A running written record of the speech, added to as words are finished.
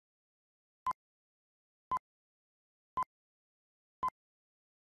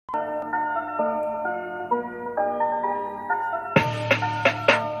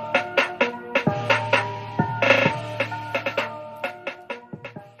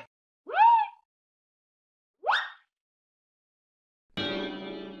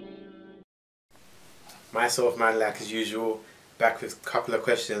Myself, Manlike as usual, back with a couple of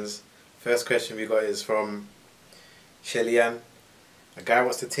questions. First question we got is from Shelly-Ann. A guy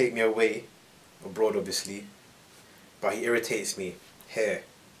wants to take me away, abroad obviously, but he irritates me. Here,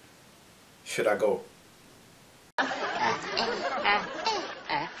 should I go?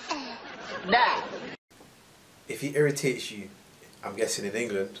 If he irritates you, I'm guessing in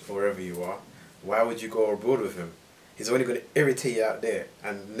England or wherever you are, why would you go abroad with him? He's only going to irritate you out there.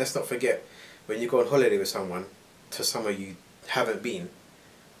 And let's not forget, when you go on holiday with someone to somewhere you haven't been,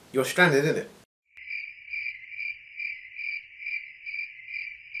 you're stranded, innit?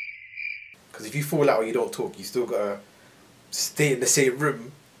 Because if you fall out or you don't talk, you still got to stay in the same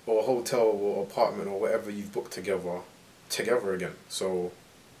room or hotel or apartment or whatever you've booked together again. So,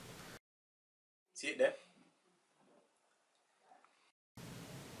 see it there?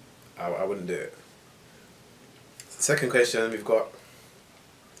 I wouldn't do it. Second question you've got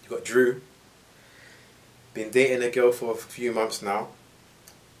Drew. Been dating a girl for a few months now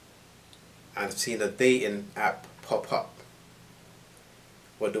and I've seen a dating app pop up.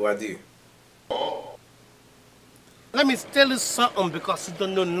 What do I do? Let me tell you something because you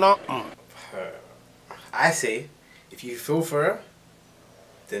don't know nothing. I say, if you feel for her,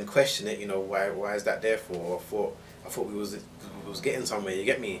 then question it. You know, why is that there for? I thought we was getting somewhere. You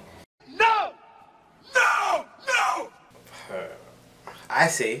get me? No! No! No! I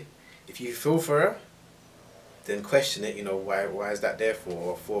say, if you feel for her, then question it. You know, why is that there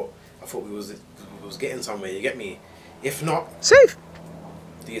for? I thought we was getting somewhere. You get me? If not, safe.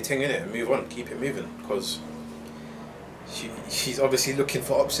 Do your thing in it and move on. Keep it moving, because she's obviously looking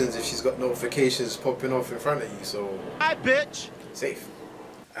for options if she's got notifications popping off in front of you. So, hi, bitch. Safe.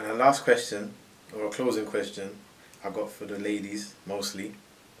 And the last question, or a closing question, I got for the ladies mostly.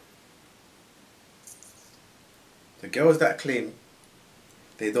 The girls that claim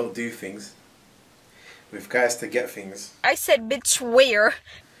they don't do things with guys to get things. I said bitch where?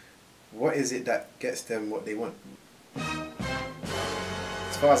 What is it that gets them what they want?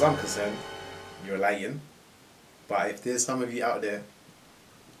 As far as I'm concerned, you're lying. But if there's some of you out there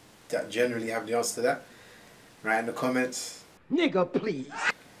that generally have the answer to that, write in the comments. Nigga, please.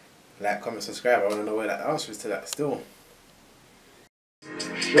 Like, comment, subscribe. I want to know where that answer is to that still.